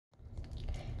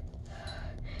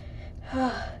What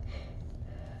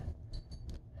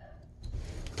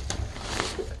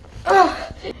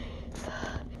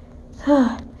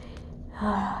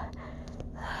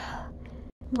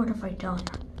have I done?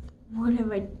 What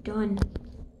have I done?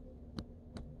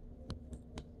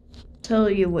 Tell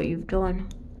you what you've done.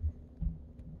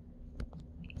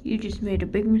 You just made a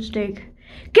big mistake.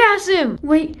 Gas him!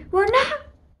 Wait, what now?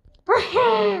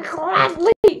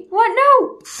 Gladly! What?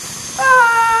 No!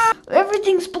 Ah!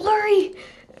 Everything's blurry!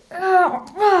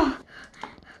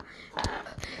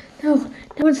 No,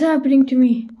 what's happening to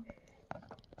me?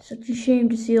 Such a shame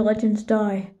to see legends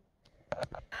die.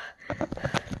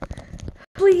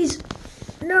 Please!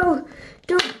 No!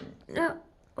 Don't! No!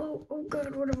 Oh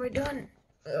God, what have I done?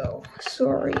 Oh,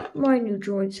 sorry. My new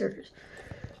droids are,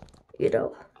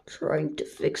 trying to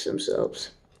fix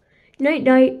themselves.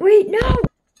 Night-night. Wait, no!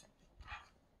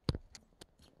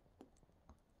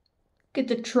 Get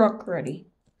the truck ready.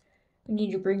 We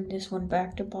need to bring this one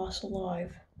back to Boss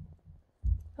alive.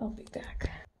 I'll be back.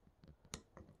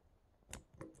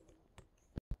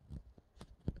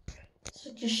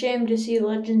 Such a shame to see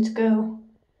legends go.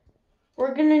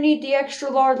 We're gonna need the extra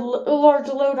large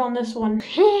load on this one.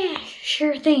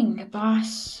 Sure thing,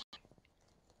 boss.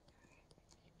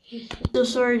 So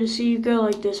sorry to see you go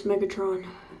like this, Megatron.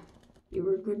 You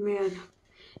were a good man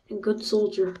and good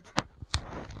soldier.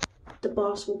 The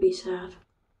boss will be sad.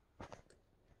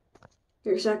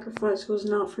 Your sacrifice was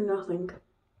not for nothing.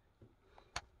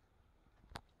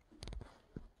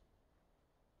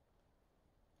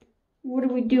 What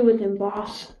do we do with him,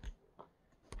 boss?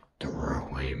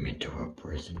 Throw him into a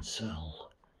prison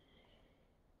cell.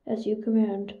 As you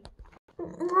command.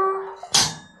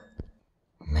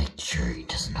 Make sure he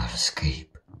does not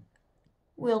escape.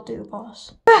 Will do,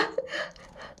 boss.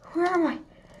 Where am I?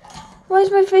 Why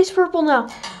is my face purple now?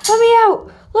 Let me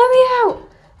out! Let me out!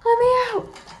 Let me out!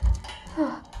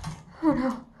 Oh no.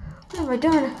 What have I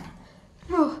done?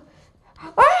 Oh.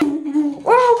 Ah!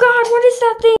 Oh God, what is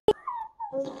that thing?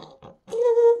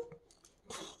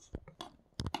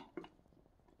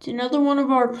 It's another one of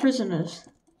our prisoners.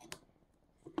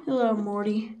 Hello,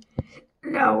 Morty.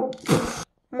 No.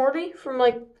 Morty from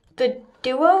the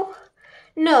duo?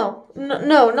 No,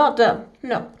 not them.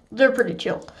 No, they're pretty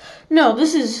chill. No,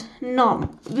 this is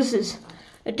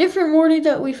a different Morty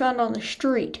that we found on the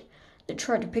street that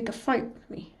tried to pick a fight with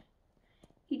me.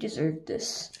 He deserved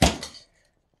this.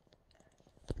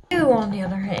 You, on the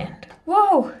other hand.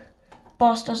 Whoa!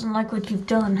 Boss doesn't like what you've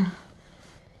done.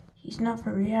 He's not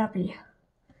very happy.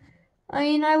 I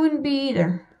mean, I wouldn't be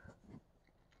either.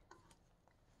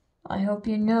 I hope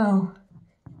you know.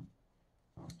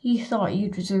 He thought you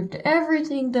deserved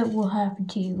everything that will happen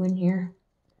to you in here.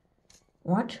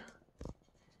 What?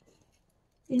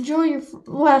 Enjoy your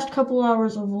last couple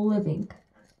hours of living.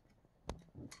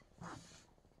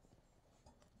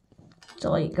 That's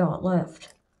all you got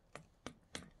left.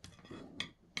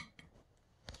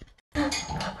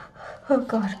 Oh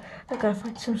God, I gotta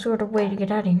find some sort of way to get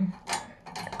out of here.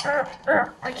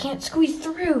 I can't squeeze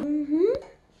through.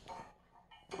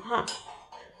 I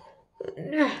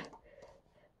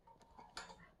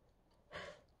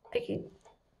can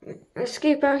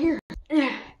escape out here.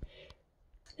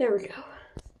 There we go.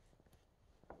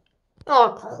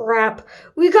 Oh crap!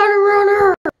 We gotta run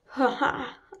her! Haha,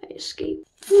 I escaped.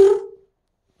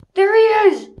 There he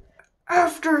is!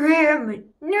 After him!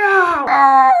 No!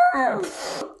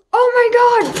 Oh my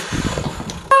God!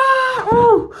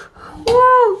 Oh!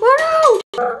 Whoa!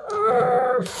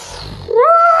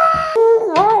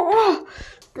 Oh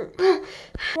no!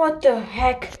 What the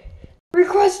heck?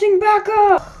 Requesting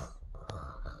backup!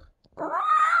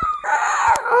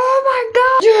 Oh my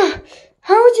God!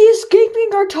 How is he escaping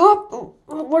our top?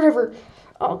 Whatever.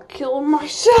 I'll kill him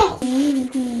myself.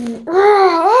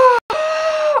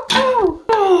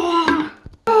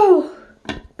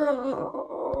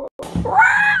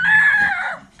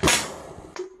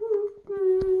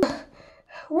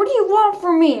 What do you want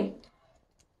from me?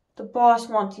 The boss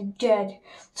wants you dead.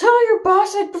 Tell your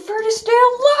boss I'd prefer to stay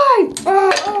alive.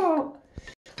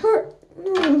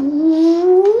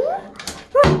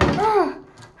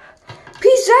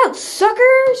 Peace out,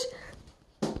 suckers!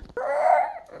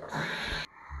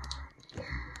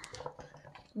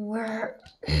 Where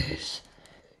is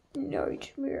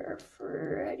Nightmare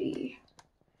Freddy?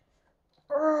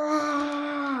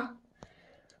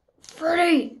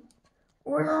 Freddy!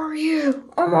 Where are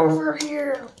you? I'm over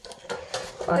here.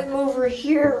 I'm over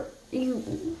here, you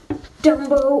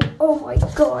Dumbo. Oh my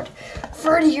God.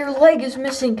 Freddy, your leg is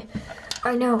missing.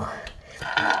 I know.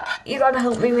 You gotta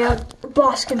help me out.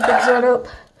 Boss can fix that up.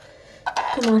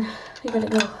 Come on, we gotta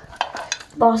go.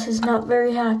 Boss is not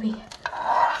very happy.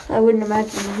 I wouldn't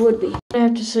imagine you would be. I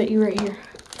have to set you right here.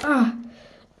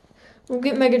 We'll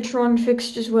get Megatron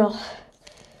fixed as well.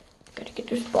 Gotta get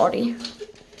his body.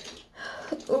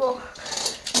 Oh.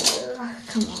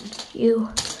 Come on, you.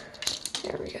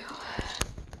 There we go.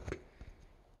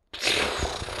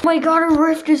 Oh my god, a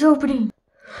rift is opening.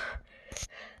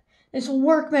 This will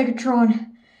work,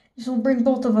 Megatron. This will bring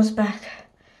both of us back.